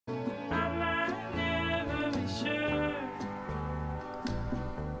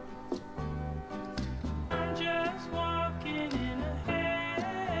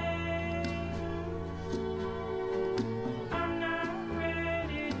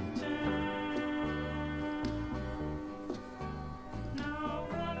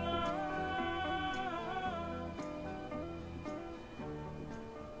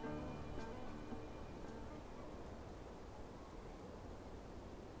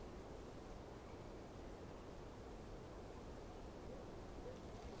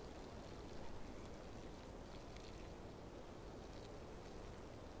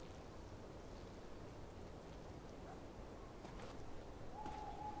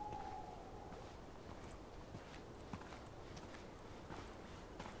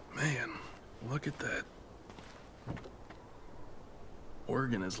Man, look at that.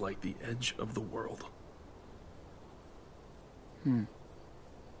 Oregon is like the edge of the world.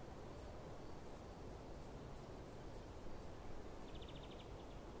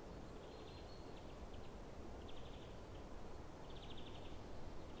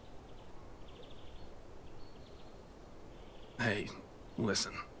 Hey,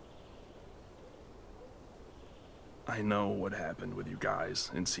 listen. I know what happened with you guys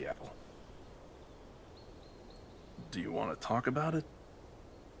in Seattle. Do you want to talk about it?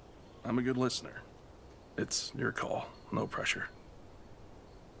 I'm a good listener. It's your call, no pressure.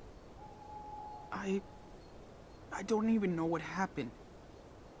 I don't even know what happened.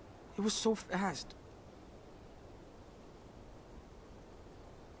 It was so fast.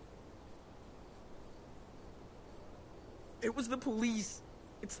 It was the police.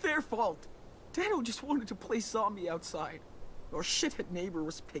 It's their fault. Dano just wanted to play zombie outside. Our shithead neighbor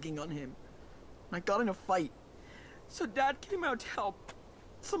was picking on him. I got in a fight. So Dad came out to help.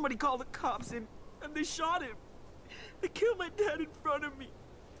 Somebody called the cops and they shot him. They killed my dad in front of me.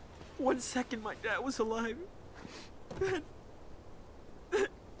 1 second my dad was alive. Then...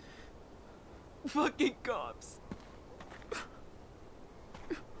 fucking cops.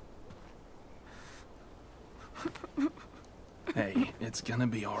 Hey, it's gonna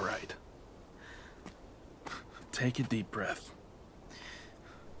be all right. Take a deep breath.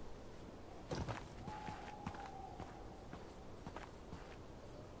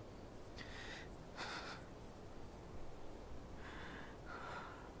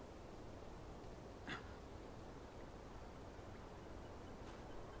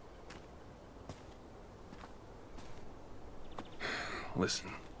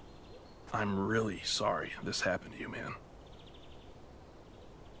 Listen, I'm really sorry this happened to you, man.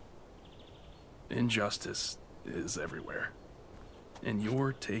 Injustice is everywhere, and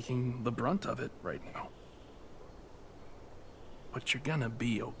you're taking the brunt of it right now. But you're gonna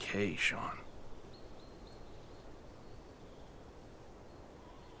be okay, Sean.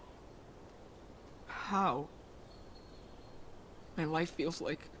 How? My life feels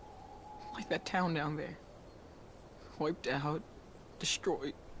like that town down there. Wiped out,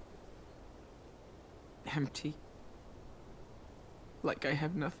 destroyed, empty. Like I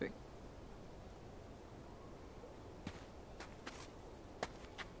have nothing.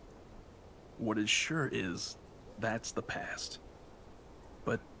 What is sure is, that's the past.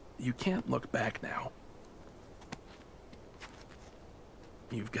 But you can't look back now.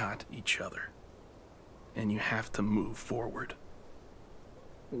 You've got each other. And you have to move forward.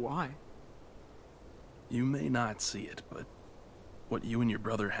 Why? You may not see it, but what you and your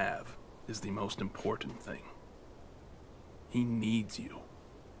brother have is the most important thing. He needs you.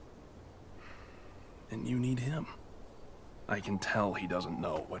 And you need him. I can tell he doesn't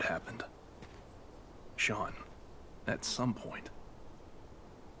know what happened. Sean, at some point,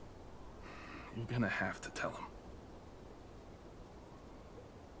 you're gonna have to tell him.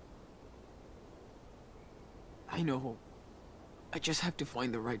 I know. I just have to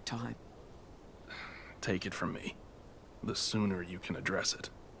find the right time. Take it from me. The sooner you can address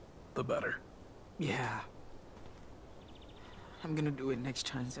it, the better. Yeah. I'm gonna do it next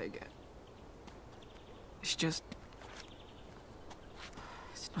chance I get. It's just...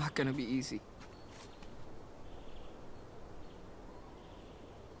 it's not gonna be easy.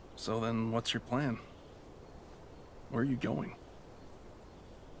 So then, what's your plan? Where are you going?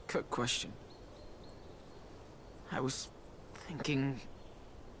 Good question. I was thinking...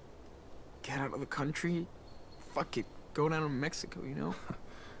 get out of the country? Fuck it. Go down to Mexico, you know?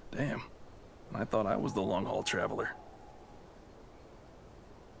 Damn. I thought I was the long-haul traveler.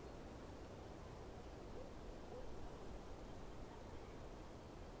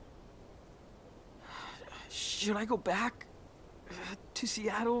 Should I go back? To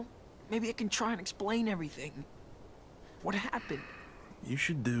Seattle? Maybe I can try and explain everything. What happened? You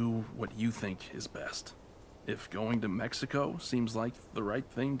should do what you think is best. If going to Mexico seems like the right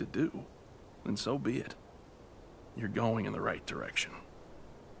thing to do, then so be it. You're going in the right direction.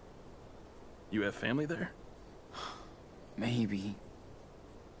 You have family there? Maybe.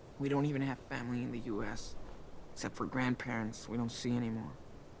 We don't even have family in the US. Except for grandparents we don't see anymore.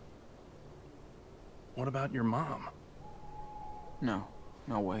 What about your mom? No,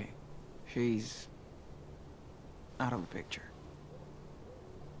 no way. She's... out of the picture.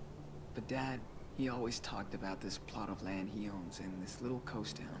 But Dad, he always talked about this plot of land he owns in this little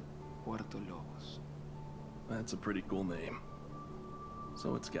coast town, Puerto Lobos. That's a pretty cool name.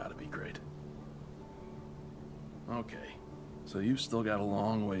 So it's gotta be great. Okay, so you've still got a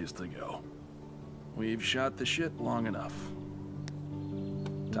long ways to go. We've shot the shit long enough.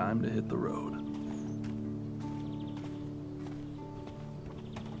 Time to hit the road.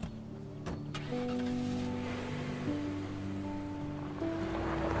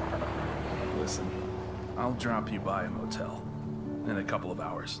 Listen, I'll drop you by a motel in a couple of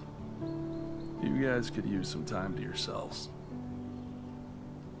hours. You guys could use some time to yourselves.